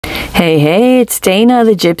Hey, hey, it's Dana,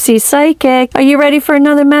 the Gypsy Psychic. Are you ready for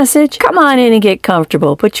another message? Come on in and get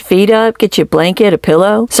comfortable. Put your feet up, get your blanket, a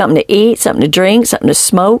pillow, something to eat, something to drink, something to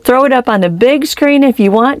smoke. Throw it up on the big screen if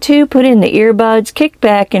you want to. Put in the earbuds, kick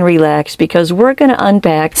back and relax because we're going to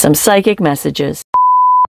unpack some psychic messages.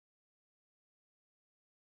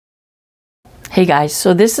 Hey guys,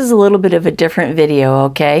 so this is a little bit of a different video,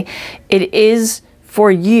 okay? It is for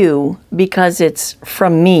you because it's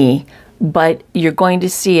from me, but you're going to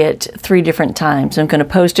see it 3 different times. I'm going to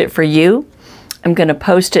post it for you, I'm going to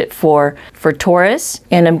post it for Taurus,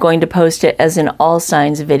 and I'm going to post it as an all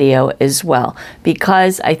signs video as well,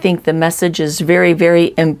 because I think the message is very,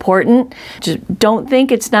 very important. Just don't think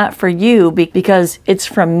it's not for you because it's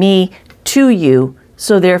from me to you,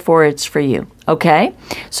 so therefore it's for you. Okay,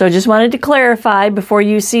 so I just wanted to clarify before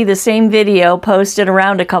you see the same video posted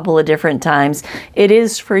around a couple of different times. It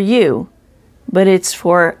is for you, but it's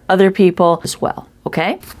for other people as well,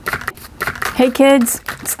 okay? Hey kids,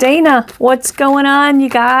 it's Dana. What's going on, you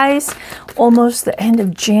guys? Almost the end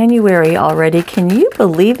of January already. Can you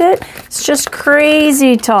believe it? It's just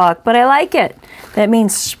crazy talk, but I like it. That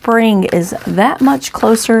means spring is that much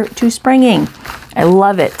closer to springing. I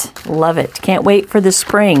love it. Love it. Can't wait for the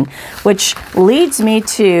spring, which leads me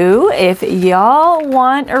to, if y'all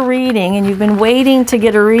want a reading and you've been waiting to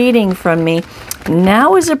get a reading from me,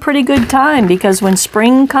 now is a pretty good time, because when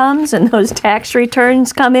spring comes and those tax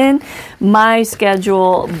returns come in, my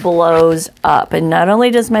schedule blows up. And not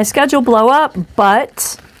only does my schedule blow up,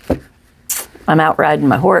 but I'm out riding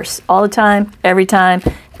my horse all the time, every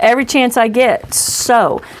chance I get.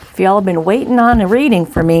 So if y'all have been waiting on a reading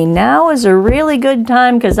for me, now is a really good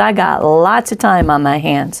time because I got lots of time on my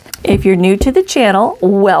hands. If you're new to the channel,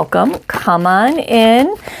 welcome. Come on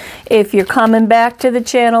in. If you're coming back to the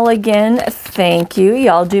channel again, thank you.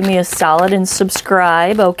 Y'all do me a solid and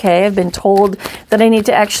subscribe, okay? I've been told that I need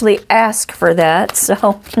to actually ask for that,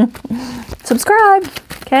 so subscribe,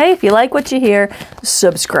 okay? If you like what you hear,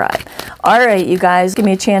 subscribe. All right, you guys, give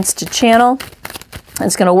me a chance to channel.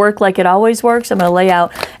 It's going to work like it always works. I'm going to lay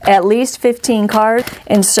out at least 15 cards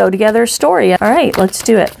and sew together a story. All right, let's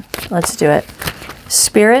do it. Let's do it.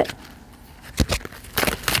 Spirit,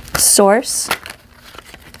 Source,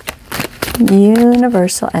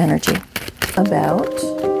 Universal Energy. About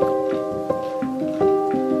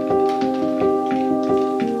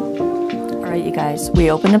all right, you guys, we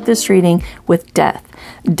open up this reading with death.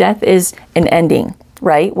 Death is an ending.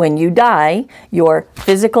 Right? When you die, your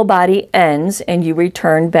physical body ends and you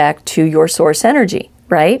return back to your source energy,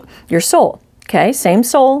 right? Your soul. Okay? Same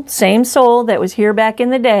soul that was here back in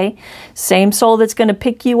the day, same soul that's going to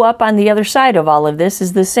pick you up on the other side of all of this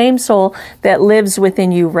is the same soul that lives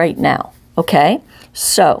within you right now. Okay?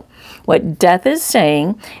 So, what death is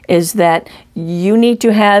saying is that you need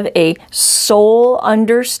to have a soul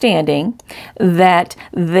understanding that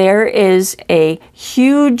there is a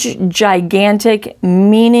huge, gigantic,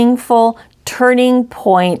 meaningful, turning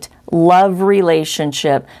point love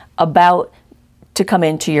relationship about to come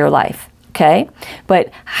into your life. Okay?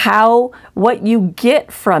 But what you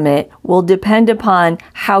get from it will depend upon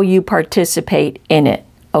how you participate in it.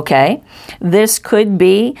 Okay, this could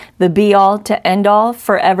be the be-all to end-all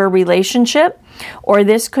forever relationship, or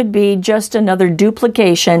this could be just another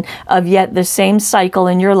duplication of yet the same cycle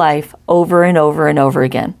in your life over and over and over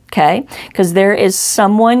again. Okay, because there is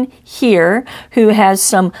someone here who has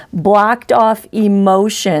some blocked off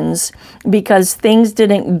emotions because things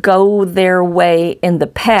didn't go their way in the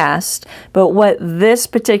past. But what this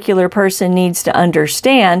particular person needs to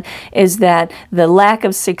understand is that the lack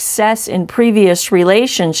of success in previous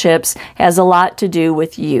relationships has a lot to do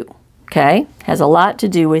with you. Okay, has a lot to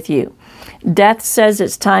do with you. Death says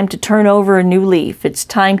it's time to turn over a new leaf. It's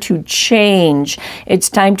time to change. It's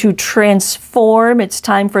time to transform. It's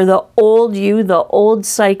time for the old you, the old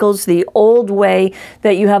cycles, the old way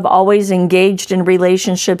that you have always engaged in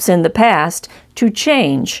relationships in the past to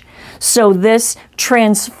change. So this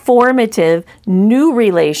transformative new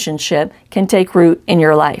relationship can take root in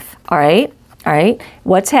your life. All right? All right?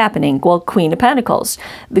 What's happening? Well, Queen of Pentacles.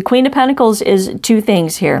 The Queen of Pentacles is 2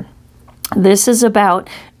 things here. This is about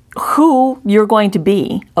who you're going to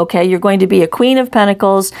be, okay? You're going to be a Queen of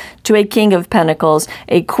Pentacles to a King of Pentacles,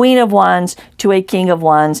 a Queen of Wands to a King of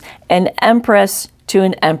Wands, an Empress to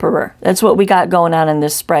an Emperor. That's what we got going on in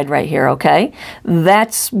this spread right here, okay?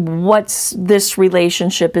 That's what this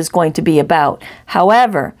relationship is going to be about.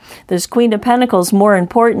 However, this Queen of Pentacles, more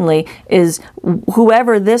importantly, is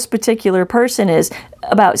whoever this particular person is,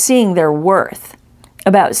 about seeing their worth,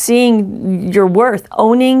 about seeing your worth,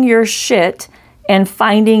 owning your shit, and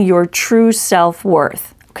finding your true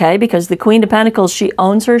self-worth, okay? Because the Queen of Pentacles, she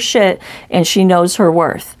owns her shit and she knows her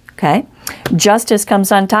worth, Okay? Justice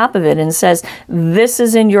comes on top of it and says, this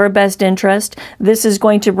is in your best interest. This is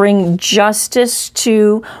going to bring justice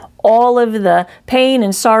to all of the pain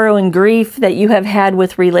and sorrow and grief that you have had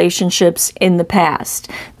with relationships in the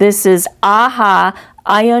past. This is, aha,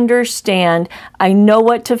 I understand. I know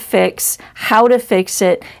what to fix, how to fix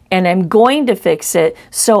it, and I'm going to fix it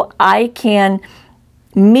so I can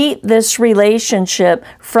meet this relationship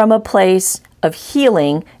from a place of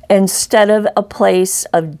healing instead of a place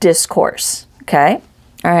of discourse. Okay?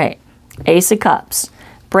 All right. Ace of Cups.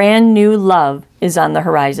 Brand new love is on the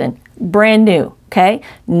horizon. Brand new. Okay?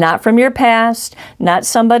 Not from your past, not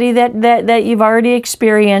somebody that you've already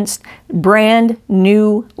experienced. Brand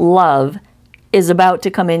new love is about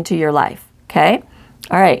to come into your life. Okay?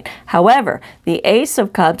 All right. However, the Ace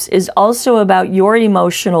of Cups is also about your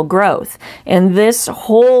emotional growth. And this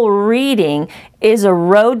whole reading is a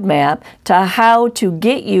roadmap to how to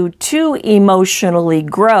get you to emotionally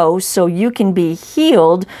grow so you can be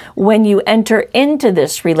healed when you enter into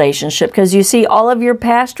this relationship. Because you see, all of your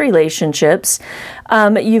past relationships,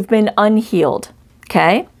 you've been unhealed.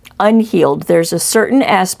 Okay? Unhealed. There's a certain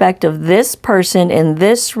aspect of this person in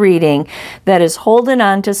this reading that is holding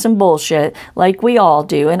on to some bullshit, like we all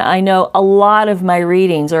do. And I know a lot of my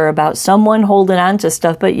readings are about someone holding on to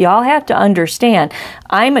stuff, but y'all have to understand,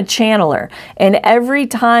 I'm a channeler. And every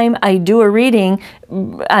time I do a reading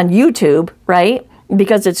on YouTube, right?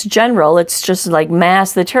 Because it's general, it's just like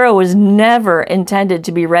mass. The tarot was never intended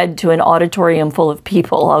to be read to an auditorium full of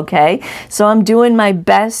people, okay? So I'm doing my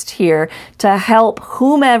best here to help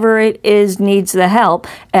whomever it is needs the help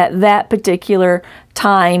at that particular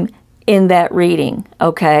time in that reading,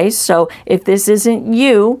 okay? So if this isn't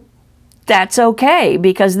you, that's okay,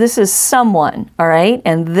 because this is someone, all right?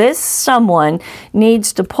 And this someone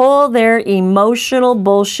needs to pull their emotional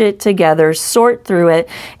bullshit together, sort through it,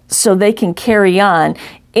 so they can carry on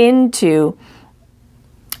into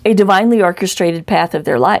a divinely orchestrated path of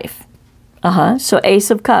their life. So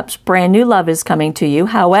Ace of Cups, brand new love is coming to you.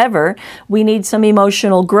 However, we need some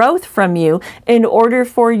emotional growth from you in order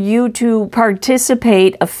for you to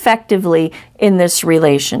participate effectively in this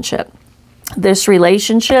relationship. This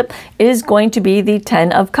relationship is going to be the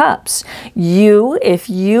 10 of Cups. You, if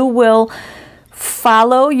you will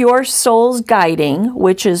follow your soul's guiding,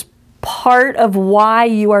 which is part of why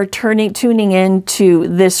you are tuning into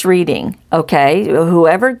this reading, okay?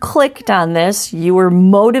 Whoever clicked on this, you were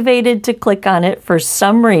motivated to click on it for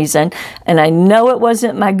some reason, and I know it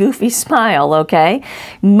wasn't my goofy smile, okay?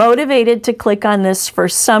 Motivated to click on this for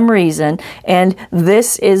some reason, and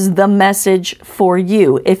this is the message for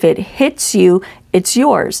you. If it hits you, it's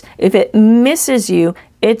yours. If it misses you,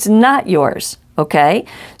 it's not yours, okay?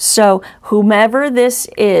 So whomever this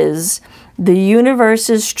is, the universe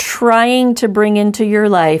is trying to bring into your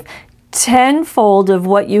life tenfold of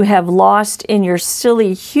what you have lost in your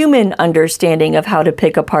silly human understanding of how to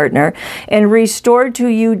pick a partner, and restore to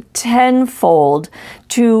you tenfold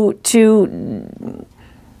to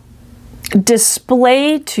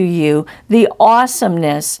display to you the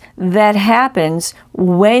awesomeness that happens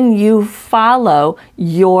when you follow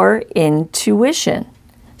your intuition.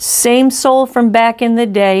 Same soul from back in the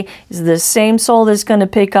day is the same soul that's going to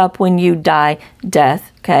pick up when you die,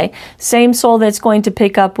 death, okay? Same soul that's going to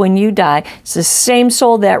pick up when you die. It's the same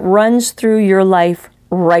soul that runs through your life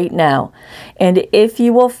right now. And if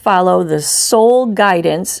you will follow the soul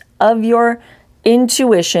guidance of your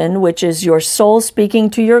intuition, which is your soul speaking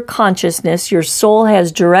to your consciousness, your soul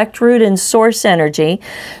has direct root in source energy.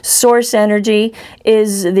 Source energy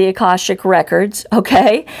is the Akashic records,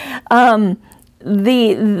 okay?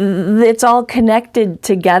 It's all connected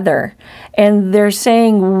together, and they're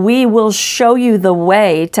saying we will show you the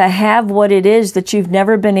way to have what it is that you've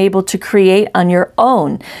never been able to create on your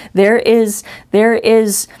own. There is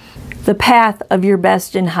the path of your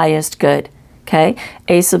best and highest good. Okay,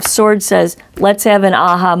 Ace of Swords says, let's have an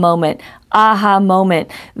aha moment. Aha moment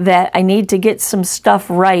that I need to get some stuff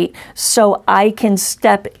right so I can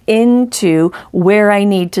step into where I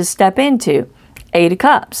need to step into. Eight of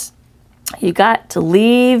Cups. You got to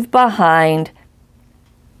leave behind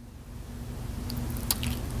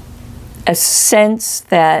a sense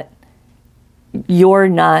that you're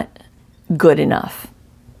not good enough.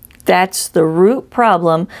 That's the root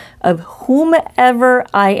problem of whomever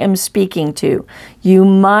I am speaking to. You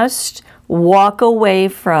must walk away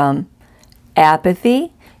from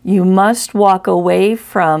apathy. You must walk away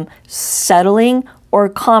from settling or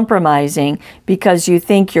compromising because you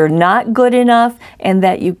think you're not good enough and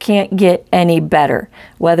that you can't get any better.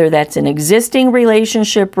 Whether that's an existing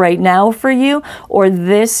relationship right now for you, or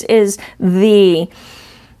this is the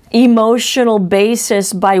emotional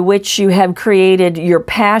basis by which you have created your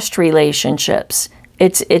past relationships.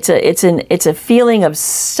 It's a feeling of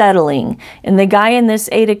settling. And the guy in this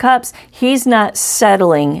Eight of Cups, he's not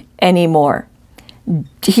settling anymore.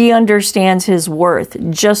 He understands his worth,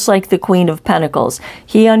 just like the Queen of Pentacles.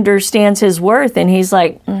 He understands his worth, and he's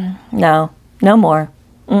like, no more.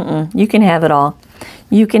 You can have it all.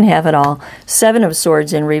 You can have it all. Seven of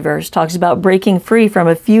Swords in reverse talks about breaking free from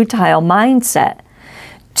a futile mindset.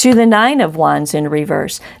 To the Nine of Wands in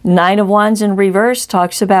reverse. Nine of Wands in reverse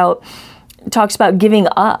talks about giving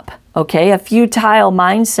up, okay? A futile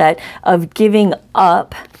mindset of giving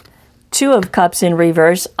up. Two of Cups in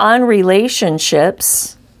reverse on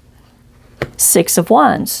relationships. Six of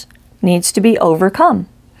Wands needs to be overcome.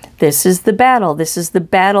 This is the battle. This is the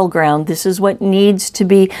battleground. This is what needs to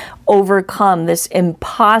be overcome, this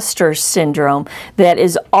imposter syndrome that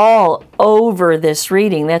is all over this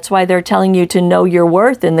reading. That's why they're telling you to know your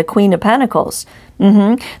worth in the Queen of Pentacles.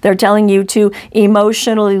 They're telling you to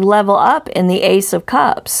emotionally level up in the Ace of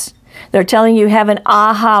Cups. They're telling you have an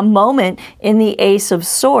aha moment in the Ace of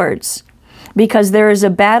Swords. Because there is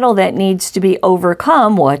a battle that needs to be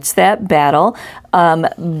overcome. What's that battle?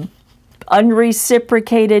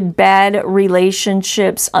 Unreciprocated bad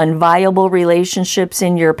relationships, unviable relationships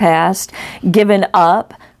in your past, given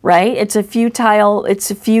up, right? It's futile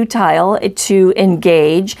to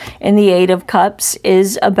engage. And the Eight of Cups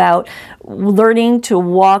is about learning to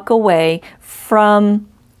walk away from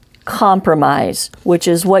compromise, which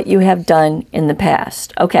is what you have done in the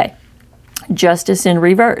past. Okay. Justice in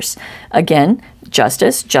reverse. Again,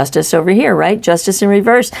 justice over here, right? Justice in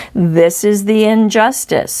reverse. This is the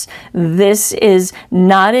injustice. This is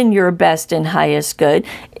not in your best and highest good.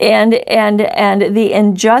 And the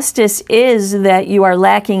injustice is that you are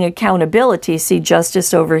lacking accountability. See,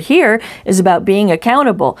 justice over here is about being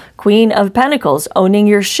accountable. Queen of Pentacles, owning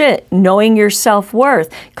your shit, knowing your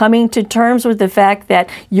self-worth, coming to terms with the fact that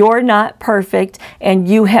you're not perfect and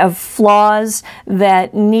you have flaws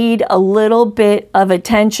that need a little bit of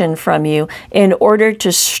attention from you in order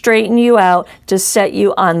to straighten you out, to set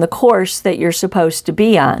you on the course that you're supposed to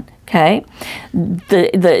be on. Okay,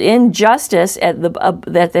 the injustice at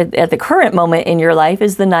the current moment in your life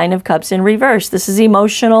is the Nine of Cups in reverse. This is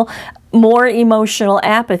more emotional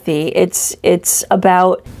apathy. It's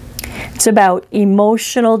about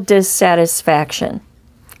emotional dissatisfaction.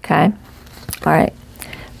 Okay, all right.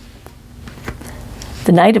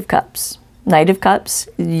 The Knight of Cups. Knight of Cups,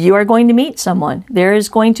 you are going to meet someone. There is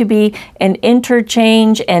going to be an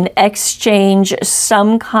interchange, an exchange,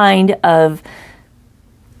 some kind of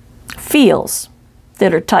feels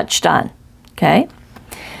that are touched on, okay?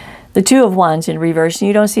 The Two of Wands in reverse, and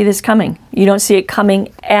you don't see this coming. You don't see it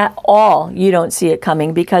coming at all. You don't see it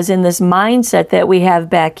coming because in this mindset that we have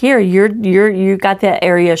back here, you got that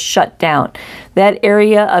area shut down. That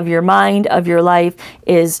area of your mind, of your life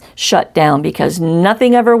is shut down because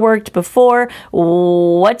nothing ever worked before.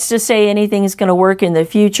 What's to say anything is going to work in the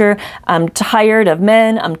future? I'm tired of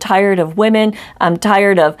men. I'm tired of women. I'm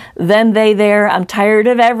tired of them, they, there. I'm tired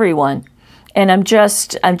of everyone. And I'm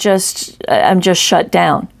just shut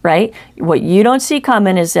down, right? What you don't see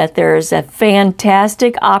coming is that there is a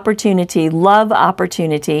fantastic opportunity, love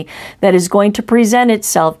opportunity that is going to present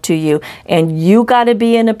itself to you. And you got to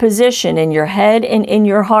be in a position in your head and in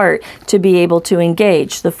your heart to be able to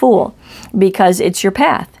engage the Fool because it's your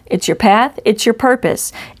path. It's your path. It's your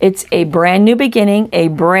purpose. It's a brand new beginning, a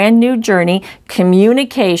brand new journey,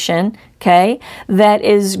 communication, okay, that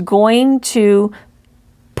is going to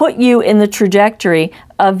put you in the trajectory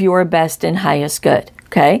of your best and highest good.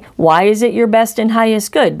 Okay, why is it your best and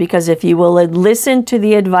highest good? Because if you will listen to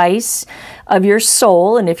the advice of your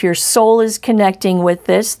soul, and if your soul is connecting with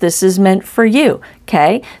this, this is meant for you.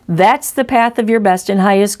 Okay, that's the path of your best and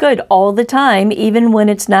highest good all the time, even when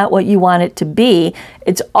it's not what you want it to be.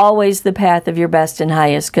 It's always the path of your best and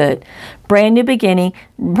highest good. Brand new beginning,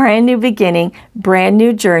 brand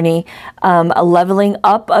new journey, a leveling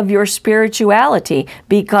up of your spirituality,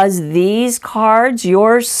 because these cards,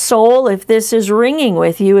 your soul, if this is ringing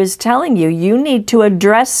with you, is telling you you need to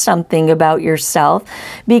address something about yourself,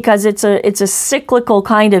 because it's a cyclical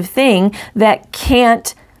kind of thing that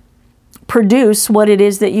can't produce what it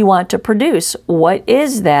is that you want to produce. What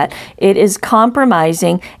is that? It is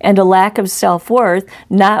compromising and a lack of self-worth,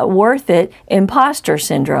 not worth it, imposter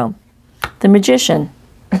syndrome. The Magician.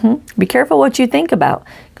 Be careful what you think about,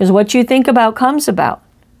 because what you think about comes about.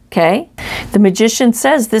 Okay? The Magician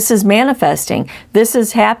says this is manifesting. This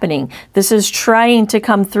is happening. This is trying to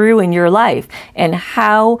come through in your life. And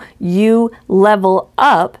how you level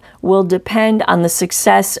up will depend on the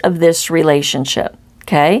success of this relationship.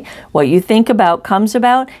 Okay? What you think about comes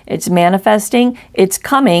about. It's manifesting. It's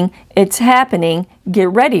coming. It's happening. Get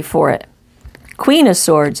ready for it. Queen of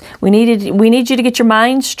Swords. We need you to get your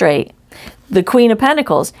mind straight. The Queen of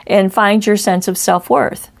Pentacles, and find your sense of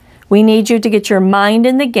self-worth. We need you to get your mind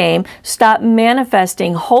in the game, stop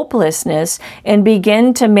manifesting hopelessness, and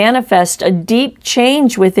begin to manifest a deep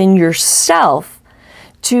change within yourself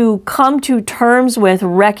to come to terms with,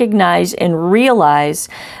 recognize, and realize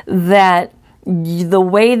that the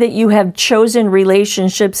way that you have chosen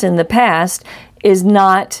relationships in the past is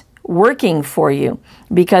not working for you,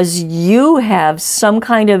 because you have some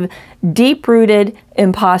kind of deep-rooted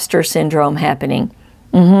imposter syndrome happening.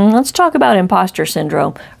 Let's talk about imposter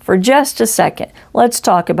syndrome for just a second. Let's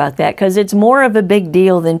talk about that, because it's more of a big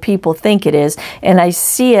deal than people think it is. And I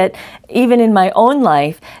see it even in my own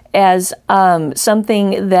life as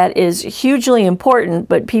something that is hugely important,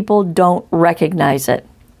 but people don't recognize it.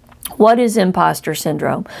 What is imposter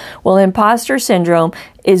syndrome? Well, imposter syndrome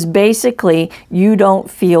is basically you don't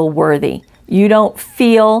feel worthy. You don't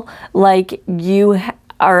feel like you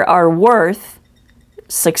are worth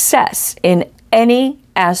success in any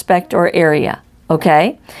aspect or area,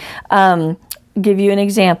 okay? Give you an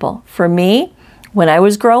example. For me, when I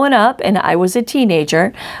was growing up and I was a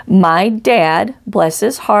teenager, my dad, bless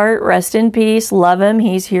his heart, rest in peace, love him,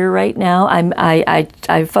 he's here right now.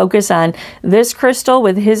 I focus on this crystal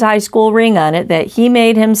with his high school ring on it that he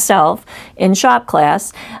made himself in shop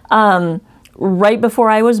class right before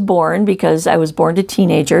I was born, because I was born to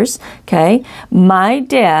teenagers, okay? My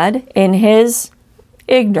dad, in his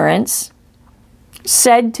ignorance,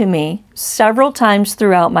 said to me several times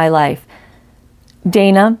throughout my life,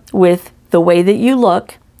 Dana, with the way that you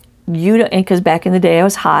look, because back in the day I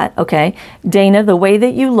was hot, okay? Dana, the way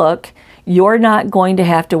that you look, you're not going to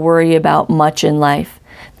have to worry about much in life.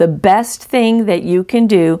 The best thing that you can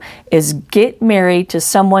do is get married to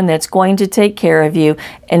someone that's going to take care of you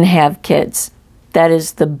and have kids. That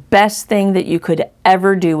is the best thing that you could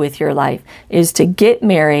ever do with your life, is to get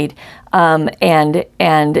married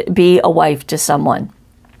and be a wife to someone.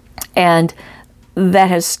 And that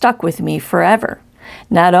has stuck with me forever.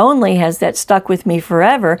 Not only has that stuck with me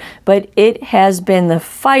forever, but it has been the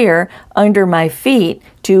fire under my feet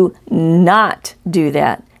to not do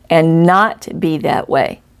that and not be that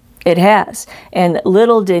way. It has. And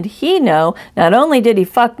little did he know, not only did he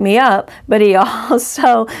fuck me up, but he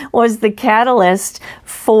also was the catalyst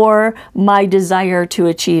for my desire to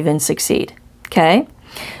achieve and succeed. Okay?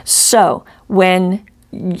 So when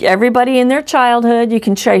everybody in their childhood, you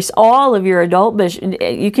can trace all of your adult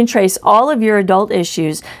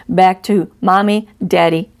issues back to mommy,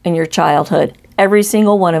 daddy, and your childhood. Every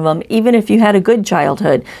single one of them, even if you had a good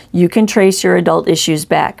childhood, you can trace your adult issues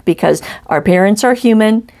back, because our parents are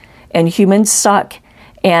human and humans suck,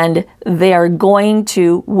 and they are going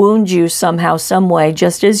to wound you somehow, some way,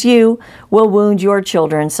 just as you will wound your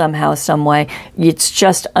children somehow, some way. It's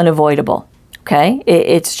just unavoidable. Okay?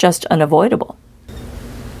 It's just unavoidable.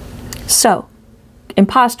 So,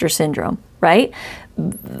 imposter syndrome, right?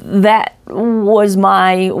 That was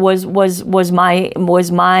my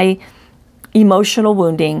emotional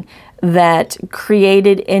wounding that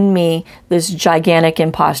created in me this gigantic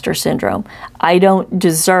imposter syndrome. I don't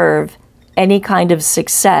deserve any kind of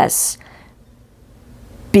success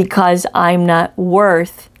because I'm not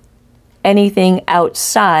worth anything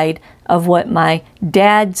outside of what my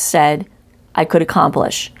dad said I could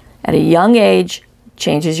accomplish. At a young age,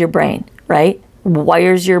 changes your brain, right?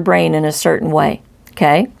 Wires your brain in a certain way,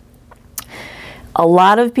 okay? A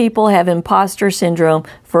lot of people have imposter syndrome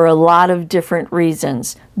for a lot of different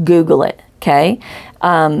reasons. Google it, okay?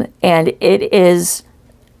 And it is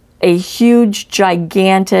a huge,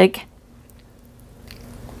 gigantic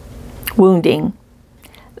wounding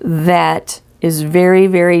that is very,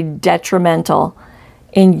 very detrimental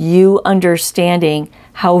in you understanding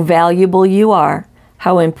how valuable you are,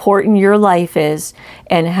 how important your life is,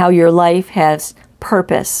 and how your life has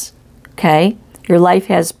purpose, okay? Your life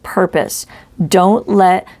has purpose. Don't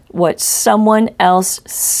let what someone else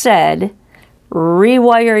said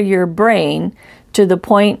rewire your brain to the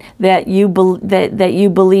point that you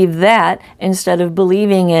believe that instead of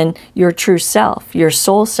believing in your true self, your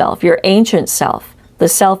soul self, your ancient self, the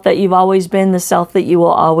self that you've always been, the self that you will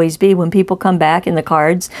always be. When people come back in the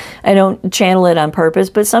cards, I don't channel it on purpose,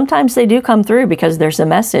 but sometimes they do come through because there's a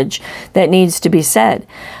message that needs to be said.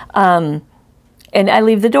 And I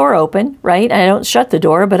leave the door open, right? I don't shut the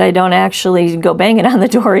door, but I don't actually go banging on the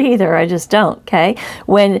door either. I just don't, okay?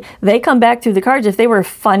 When they come back through the cards, if they were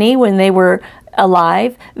funny when they were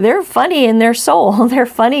alive, they're funny in their soul. They're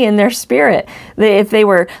funny in their spirit. If they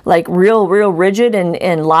were like real rigid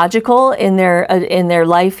and logical in their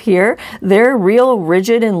life here, they're real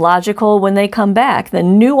rigid and logical when they come back. The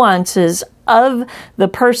nuances of the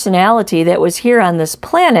personality that was here on this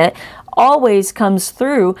planet always comes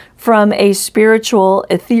through from a spiritual,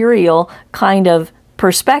 ethereal kind of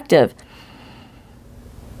perspective.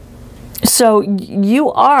 So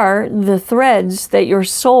you are the threads that your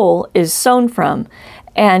soul is sewn from.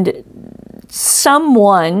 And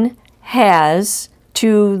someone has,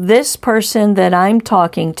 to this person that I'm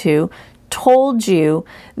talking to, told you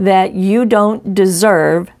that you don't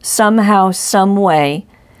deserve somehow, some way,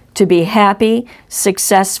 to be happy,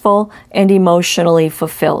 successful, and emotionally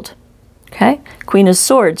fulfilled. Okay? Queen of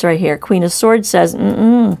Swords right here. Queen of Swords says,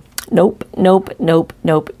 nope, nope, nope,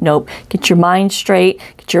 nope, nope. Get your mind straight.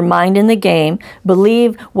 Get your mind in the game.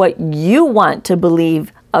 Believe what you want to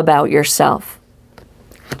believe about yourself.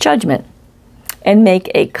 Judgment. And make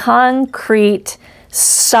a concrete,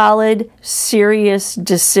 solid, serious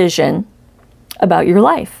decision about your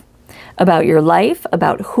life. About your life,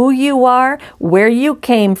 about who you are, where you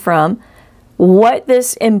came from, what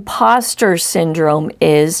this imposter syndrome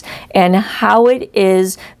is, and how it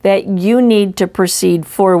is that you need to proceed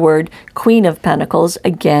forward. Queen of Pentacles,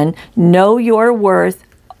 again, know your worth,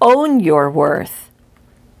 own your worth.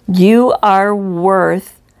 You are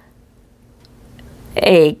worth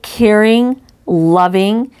a caring,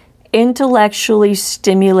 loving, intellectually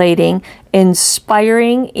stimulating,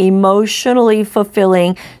 inspiring, emotionally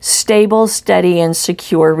fulfilling, stable, steady, and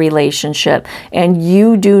secure relationship. And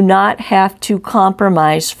you do not have to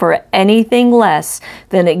compromise for anything less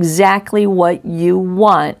than exactly what you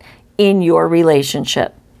want in your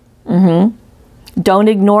relationship. Don't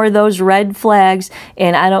ignore those red flags,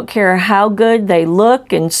 and I don't care how good they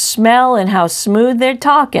look and smell and how smooth they're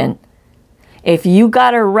talking. If you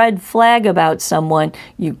got a red flag about someone,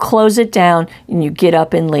 you close it down and you get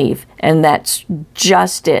up and leave. And that's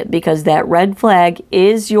just it, because that red flag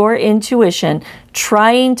is your intuition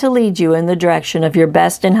trying to lead you in the direction of your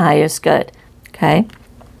best and highest good. Okay?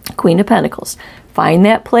 Queen of Pentacles. Find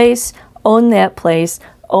that place,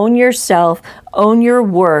 own yourself, own your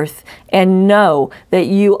worth, and know that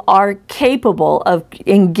you are capable of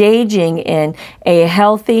engaging in a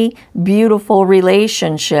healthy, beautiful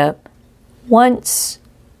relationship once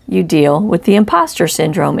you deal with the imposter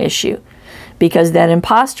syndrome issue. Because that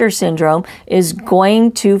imposter syndrome is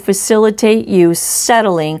going to facilitate you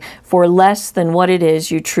settling for less than what it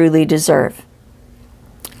is you truly deserve.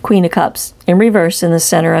 Queen of Cups in reverse in the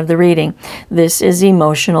center of the reading. This is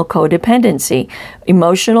emotional codependency.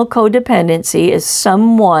 Emotional codependency is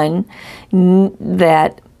someone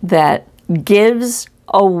that gives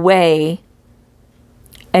away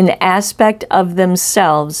an aspect of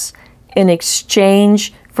themselves in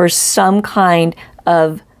exchange for some kind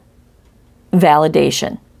of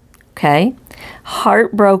validation. Okay?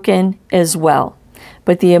 Heartbroken as well.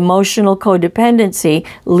 But the emotional codependency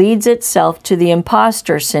leads itself to the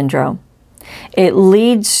imposter syndrome. It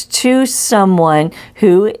leads to someone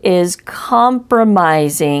who is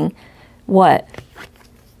compromising what?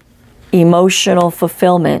 Emotional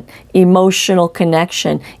fulfillment, emotional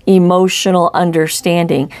connection, emotional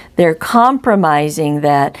understanding. They're compromising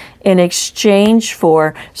that in exchange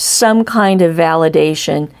for some kind of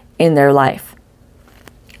validation in their life.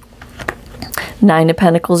 Nine of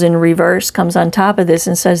Pentacles in reverse comes on top of this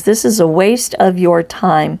and says, this is a waste of your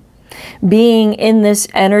time. Being in this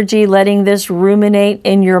energy, letting this ruminate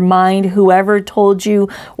in your mind, whoever told you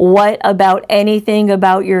what about anything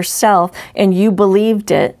about yourself, and you believed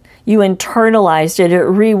it. You internalized it. It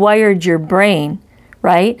rewired your brain,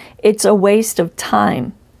 right? It's a waste of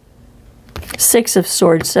time. Six of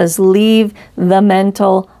Swords says, leave the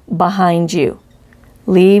mental behind you.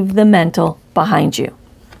 Leave the mental behind you.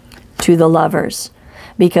 To the lovers.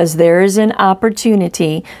 Because there is an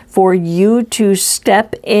opportunity for you to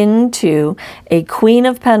step into a Queen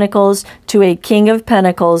of Pentacles to a King of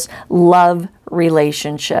Pentacles love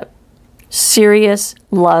relationship. Serious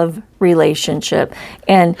love relationship.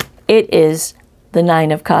 And it is the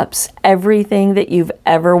Nine of Cups. Everything that you've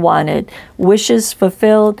ever wanted. Wishes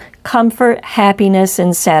fulfilled, comfort, happiness,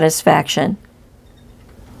 and satisfaction.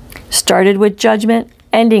 Started with judgment,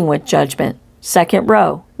 ending with judgment. Second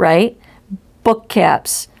row, right? Book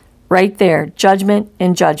caps, right there. Judgment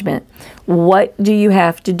and judgment. What do you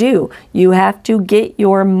have to do? You have to get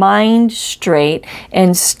your mind straight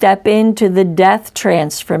and step into the death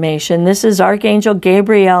transformation. This is Archangel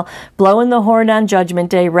Gabriel blowing the horn on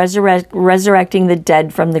Judgment Day, resurrecting the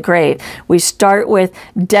dead from the grave. We start with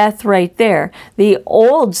death right there. The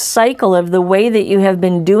old cycle of the way that you have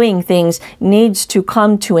been doing things needs to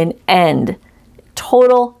come to an end.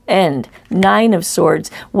 Total end. 9 of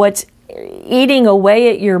Swords. What's eating away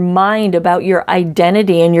at your mind about your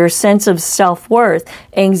identity and your sense of self-worth,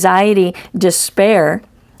 anxiety, despair.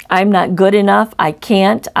 I'm not good enough. I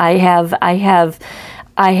can't. I have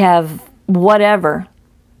whatever.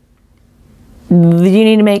 You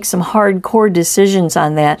need to make some hardcore decisions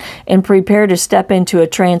on that and prepare to step into a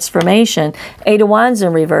transformation. 8 of Wands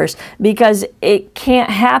in reverse, because it can't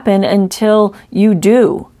happen until you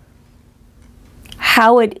do.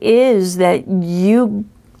 How it is that you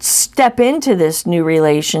step into this new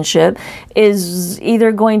relationship is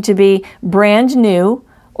either going to be brand new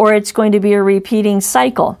or it's going to be a repeating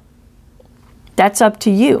cycle. That's up to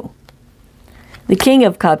you. The King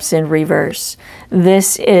of Cups in reverse.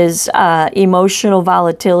 This is emotional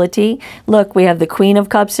volatility. Look, we have the Queen of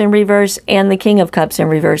Cups in reverse and the King of Cups in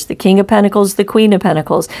reverse. The King of Pentacles, the Queen of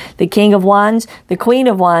Pentacles. The King of Wands, the Queen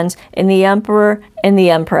of Wands, and the Emperor and the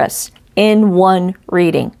Empress in one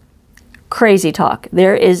reading. Crazy talk.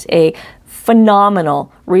 There is a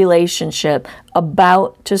phenomenal relationship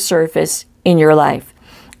about to surface in your life.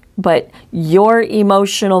 But your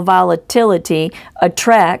emotional volatility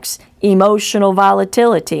attracts emotional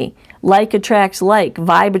volatility. Like attracts like,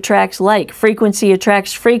 vibe attracts like, frequency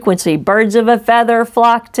attracts frequency. Birds of a feather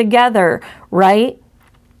flock together, right?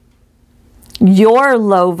 Your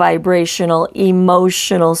low vibrational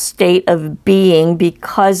emotional state of being,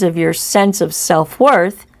 because of your sense of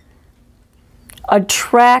self-worth,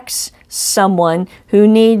 attracts someone who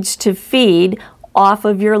needs to feed off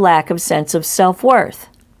of your lack of sense of self-worth.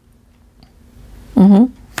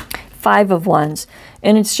 5 of Wands.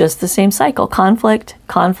 And it's just the same cycle. Conflict,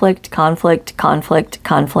 conflict, conflict, conflict,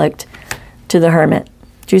 conflict. To the Hermit.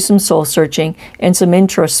 Do some soul searching and some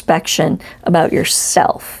introspection about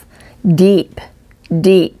yourself. Deep,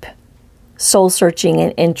 deep soul searching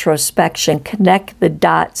and introspection. Connect the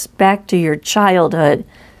dots back to your childhood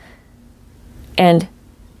and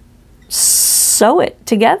sew it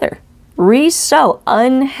together. Re-sew.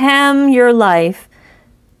 Unhem your life.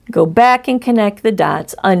 Go back and connect the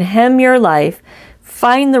dots. Unhem your life.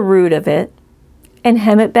 Find the root of it and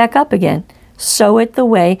hem it back up again. Sew it the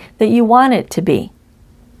way that you want it to be.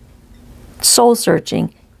 Soul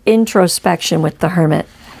searching, introspection with the Hermit.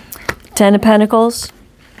 10 of Pentacles,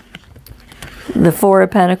 the 4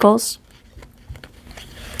 of Pentacles,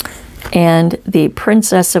 and the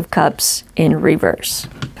Princess of Cups in reverse.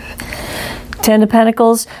 10 of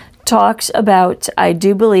Pentacles talks about, I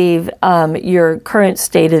do believe, your current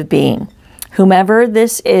state of being. Whomever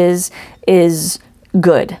this is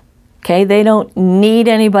good. Okay, they don't need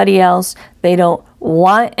anybody else. They don't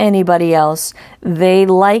want anybody else. They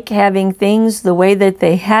like having things the way that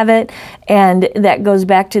they have it. And that goes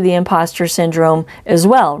back to the imposter syndrome as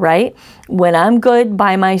well, right? When I'm good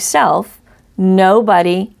by myself,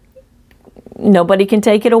 nobody can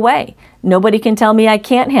take it away. Nobody can tell me I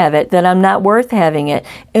can't have it, that I'm not worth having it,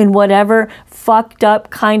 in whatever fucked up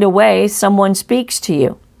kind of way someone speaks to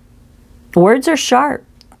you. Words are sharp.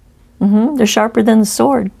 They're sharper than the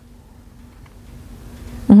sword.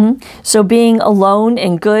 So being alone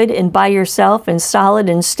and good and by yourself and solid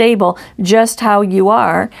and stable, just how you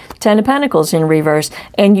are, 10 of Pentacles in reverse.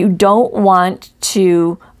 And you don't want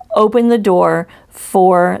to open the door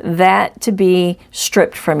for that to be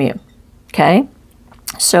stripped from you. Okay?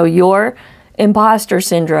 So your imposter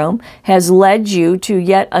syndrome has led you to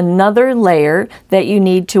yet another layer that you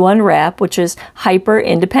need to unwrap, which is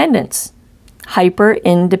hyper-independence.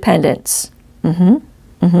 Hyper-independence.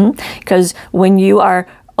 Because when you are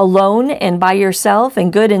alone and by yourself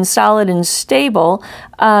and good and solid and stable,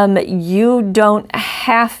 you don't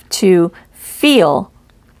have to feel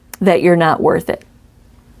that you're not worth it,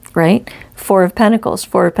 right? 4 of Pentacles.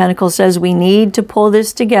 4 of Pentacles says we need to pull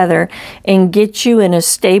this together and get you in a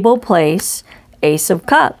stable place. Ace of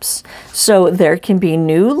Cups. So there can be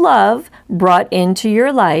new love brought into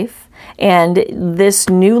your life. And this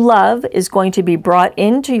new love is going to be brought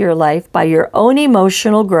into your life by your own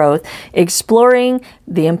emotional growth, exploring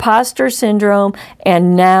the imposter syndrome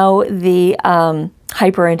and now the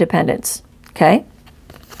hyper-independence. Okay?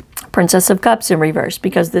 Princess of Cups in reverse,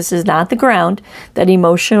 because this is not the ground that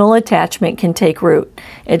emotional attachment can take root.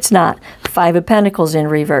 It's not. 5 of Pentacles in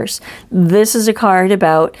reverse. This is a card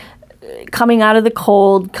about coming out of the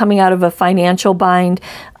cold, coming out of a financial bind.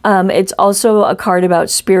 It's also a card about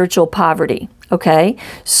spiritual poverty. Okay,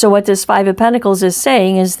 so what this Five of Pentacles is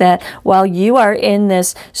saying is that while you are in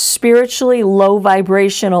this spiritually low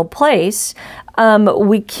vibrational place,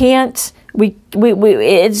 it's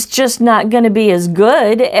just not going to be as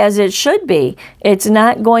good as it should be. It's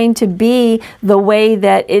not going to be the way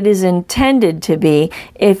that it is intended to be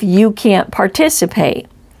if you can't participate.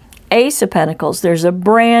 Ace of Pentacles, there's a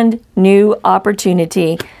brand new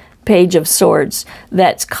opportunity. Page of Swords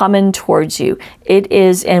that's coming towards you. It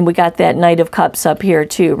is, and we got that Knight of Cups up here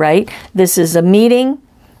too, right? This is a meeting.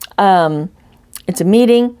 It's a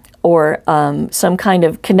meeting or some kind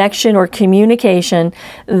of connection or communication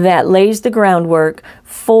that lays the groundwork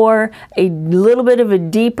for a little bit of a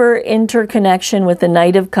deeper interconnection with the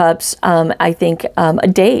Knight of Cups. I think a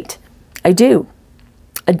date. I do.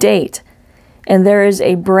 A date. And there is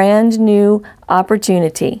a brand new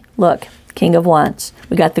opportunity. Look. King of Wands.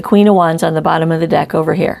 We got the Queen of Wands on the bottom of the deck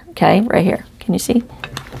over here. Okay, right here. Can you see?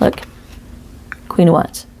 Look. Queen of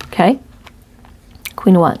Wands. Okay?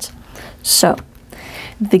 Queen of Wands. So,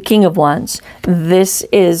 the King of Wands. This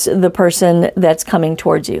is the person that's coming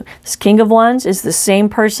towards you. This King of Wands is the same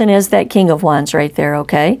person as that King of Wands right there,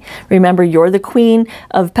 okay? Remember, you're the Queen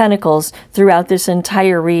of Pentacles throughout this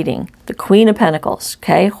entire reading. The Queen of Pentacles,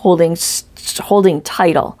 okay? Holding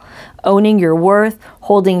title. Owning your worth,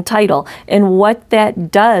 holding title. And what that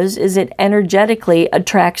does is it energetically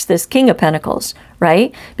attracts this King of Pentacles,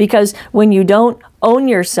 right? Because when you don't own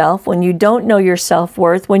yourself, when you don't know your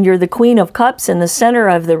self-worth, when you're the Queen of Cups in the center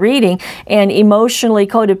of the reading and emotionally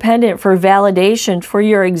codependent for validation for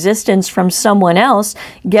your existence from someone else,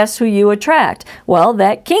 guess who you attract? Well,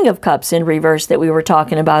 that King of Cups in reverse that we were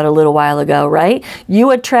talking about a little while ago, right? You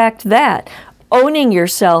attract that. Owning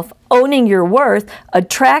yourself, owning your worth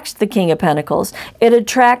attracts the King of Pentacles. It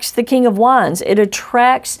attracts the King of Wands. It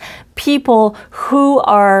attracts people who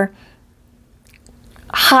are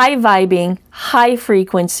high vibing, high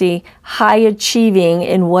frequency, high achieving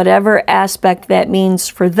in whatever aspect that means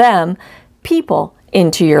for them, people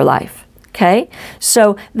into your life. Okay,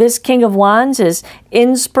 so this King of Wands is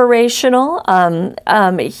inspirational.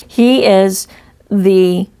 He is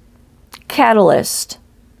the catalyst.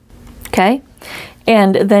 Okay.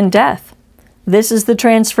 And then death. This is the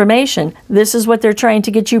transformation. This is what they're trying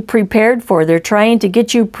to get you prepared for. They're trying to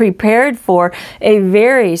get you prepared for a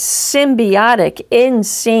very symbiotic, in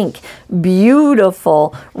sync,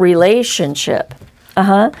 beautiful relationship.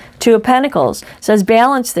 Two of Pentacles says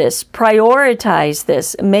balance this, prioritize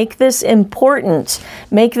this, make this important,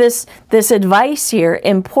 make this advice here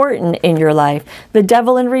important in your life. The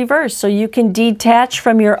Devil in reverse, so you can detach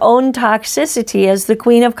from your own toxicity as the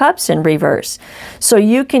Queen of Cups in reverse. So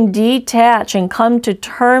you can detach and come to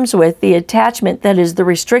terms with the attachment that is the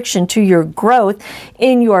restriction to your growth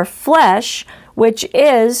in your flesh, which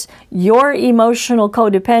is your emotional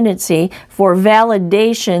codependency for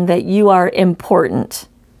validation that you are important.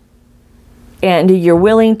 And you're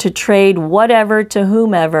willing to trade whatever to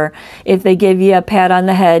whomever if they give you a pat on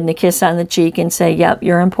the head and a kiss on the cheek and say, yep,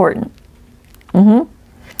 you're important.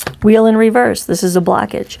 Wheel in reverse. This is a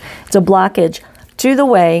blockage. It's a blockage to the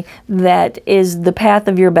way that is the path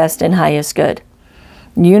of your best and highest good.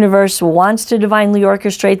 The universe wants to divinely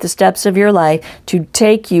orchestrate the steps of your life to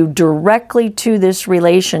take you directly to this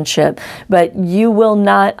relationship, but you will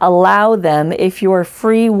not allow them if your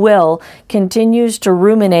free will continues to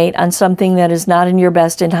ruminate on something that is not in your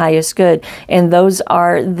best and highest good. And those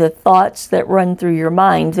are the thoughts that run through your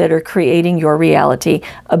mind that are creating your reality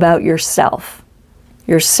about yourself.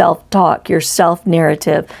 Your self-talk, your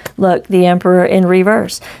self-narrative. Look, the Emperor in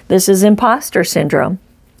reverse. This is imposter syndrome.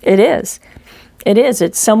 It is. It is.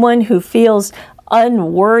 It's someone who feels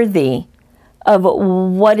unworthy of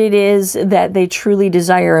what it is that they truly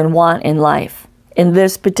desire and want in life. In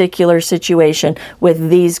this particular situation with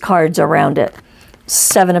these cards around it.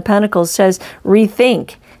 Seven of Pentacles says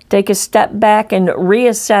rethink. Take a step back and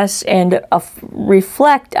reassess and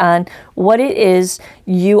reflect on what it is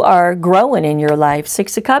you are growing in your life.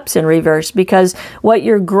 Six of Cups in reverse, because what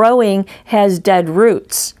you're growing has dead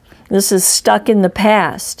roots. This is stuck in the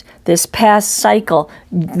past. This past cycle,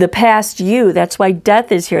 the past you. That's why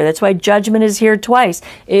death is here. That's why judgment is here twice.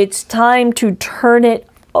 It's time to turn it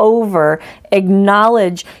over,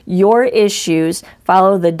 acknowledge your issues,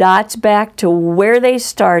 follow the dots back to where they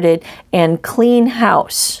started, and clean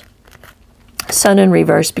house. Sun in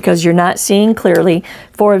reverse, because you're not seeing clearly.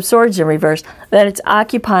 Four of Swords in reverse, that it's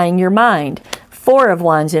occupying your mind. Four of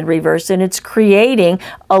Wands in reverse, and it's creating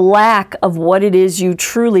a lack of what it is you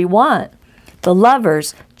truly want. The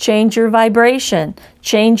Lovers, change your vibration,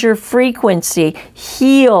 change your frequency,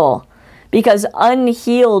 heal, Because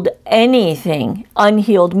unhealed anything,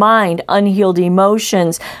 unhealed mind, unhealed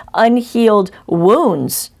emotions, unhealed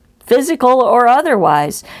wounds, physical or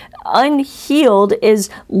otherwise, unhealed is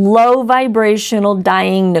low vibrational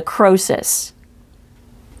dying necrosis.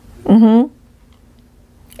 And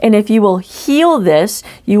if you will heal this,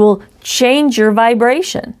 you will change your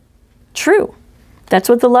vibration. True. That's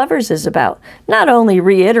what the Lovers is about. Not only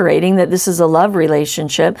reiterating that this is a love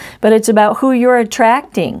relationship, but it's about who you're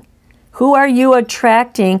attracting. Who are you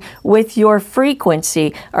attracting with your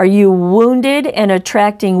frequency? Are you wounded and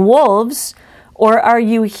attracting wolves? Or are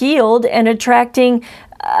you healed and attracting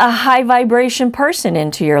a high vibration person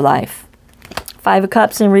into your life? 5 of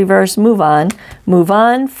Cups in reverse, move on. Move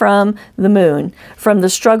on from the Moon, from the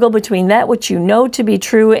struggle between that which you know to be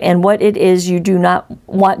true and what it is you do not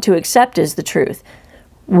want to accept as the truth.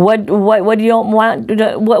 What do you don't want?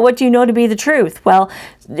 What do you know to be the truth? Well,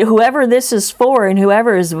 whoever this is for and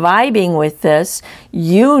whoever is vibing with this,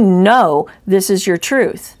 you know this is your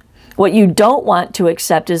truth. What you don't want to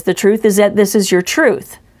accept as the truth is that this is your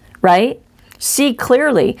truth, right? See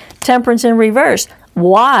clearly, Temperance in reverse.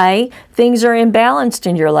 Why things are imbalanced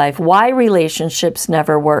in your life. Why relationships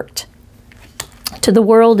never worked. To the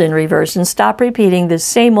World in reverse, and stop repeating the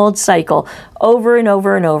same old cycle over and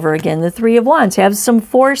over and over again. The 3 of Wands. Have some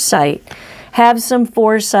foresight. Have some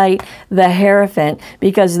foresight, the Hierophant,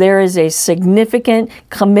 because there is a significant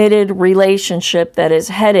committed relationship that is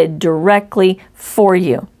headed directly for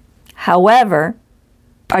you. However,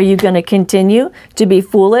 are you going to continue to be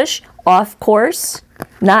foolish, off course,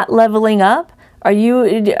 not leveling up? Are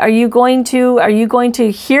you going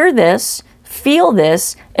to hear this, feel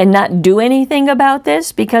this, and not do anything about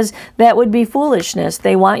this? Because that would be foolishness.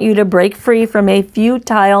 They want you to break free from a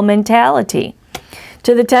futile mentality.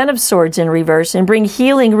 To the 10 of Swords in reverse, and bring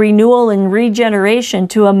healing, renewal, and regeneration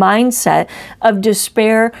to a mindset of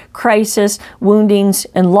despair, crisis, woundings,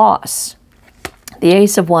 and loss. The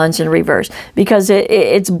Ace of Wands in reverse, because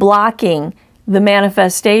it's blocking the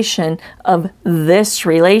manifestation of this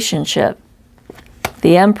relationship.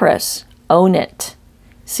 The Empress, own it.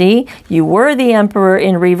 See, you were the Emperor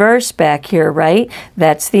in reverse back here, right?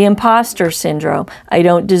 That's the imposter syndrome. I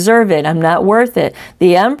don't deserve it. I'm not worth it.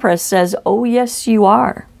 The Empress says, oh, yes, you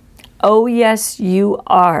are. Oh, yes, you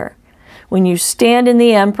are. When you stand in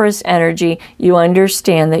the Empress energy, you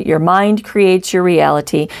understand that your mind creates your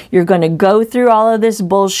reality. You're going to go through all of this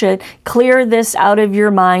bullshit, clear this out of your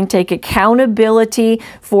mind, take accountability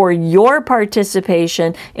for your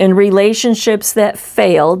participation in relationships that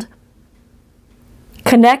failed,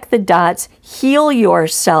 connect the dots, heal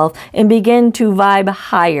yourself, and begin to vibe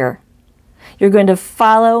higher. You're going to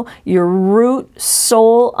follow your root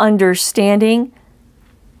soul understanding,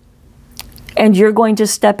 and you're going to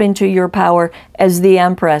step into your power as the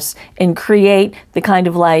Empress and create the kind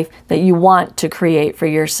of life that you want to create for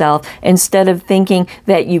yourself, instead of thinking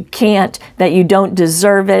that you can't, that you don't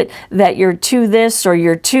deserve it, that you're to this or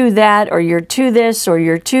you're to that or you're to this or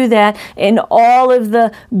you're to that, and all of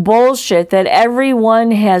the bullshit that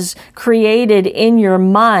everyone has created in your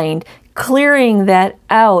mind. Clearing that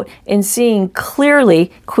out and seeing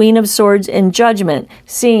clearly, Queen of Swords in Judgment,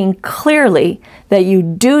 seeing clearly that you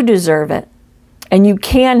do deserve it. And you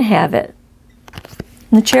can have it.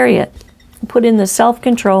 In the Chariot, put in the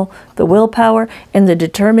self-control, the willpower, and the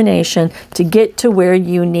determination to get to where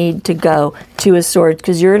you need to go to a Swords,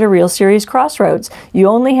 because you're at a real serious crossroads. You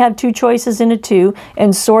only have 2 choices in a 2,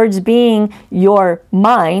 and Swords being your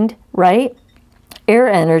mind, right? Air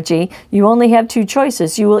energy, you only have 2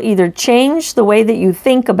 choices. You will either change the way that you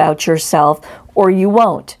think about yourself, or you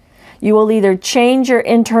won't. You will either change your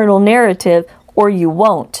internal narrative, or you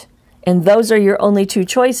won't. And those are your only 2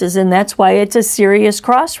 choices, and that's why it's a serious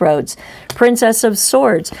crossroads. Princess of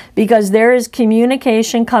Swords, because there is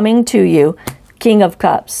communication coming to you. King of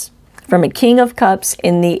Cups, from a King of Cups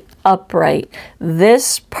in the upright.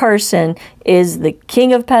 This person is the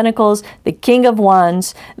King of Pentacles, the King of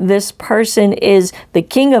Wands. This person is the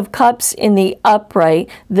King of Cups in the upright.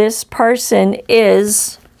 This person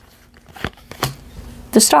is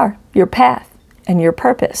the star, your path and your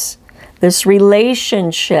purpose. This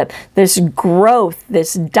relationship, this growth,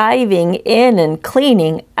 this diving in and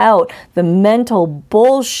cleaning out the mental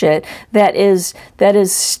bullshit that is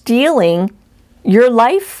stealing your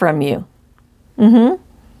life from you.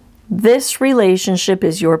 This relationship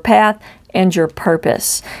is your path and your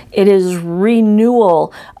purpose. It is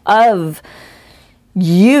renewal of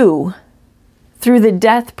you through the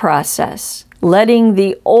death process. Letting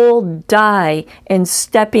the old die and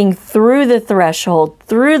stepping through the threshold,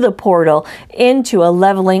 through the portal, into a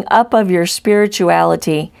leveling up of your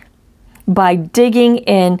spirituality by digging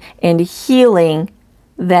in and healing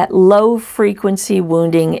that low frequency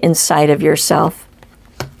wounding inside of yourself.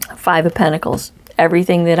 Five of Pentacles.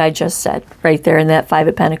 Everything that I just said right there in that Five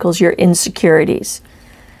of Pentacles, your insecurities.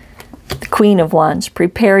 The Queen of Wands,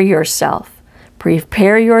 prepare yourself.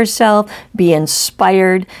 Prepare yourself, be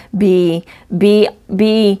inspired, be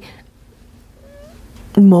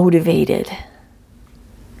motivated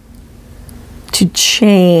to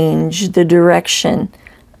change the direction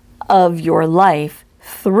of your life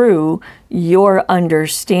through your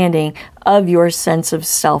understanding of your sense of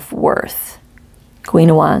self-worth. Queen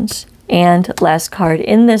of Wands. And last card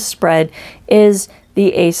in this spread is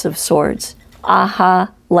the Ace of Swords.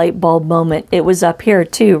 Aha, light bulb moment. It was up here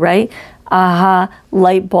too, right? Aha,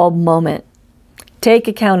 light bulb moment. Take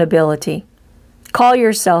accountability. Call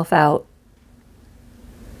yourself out.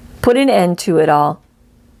 Put an end to it all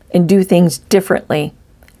and do things differently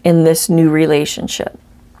in this new relationship.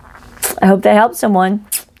 I hope that helps someone.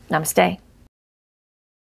 Namaste.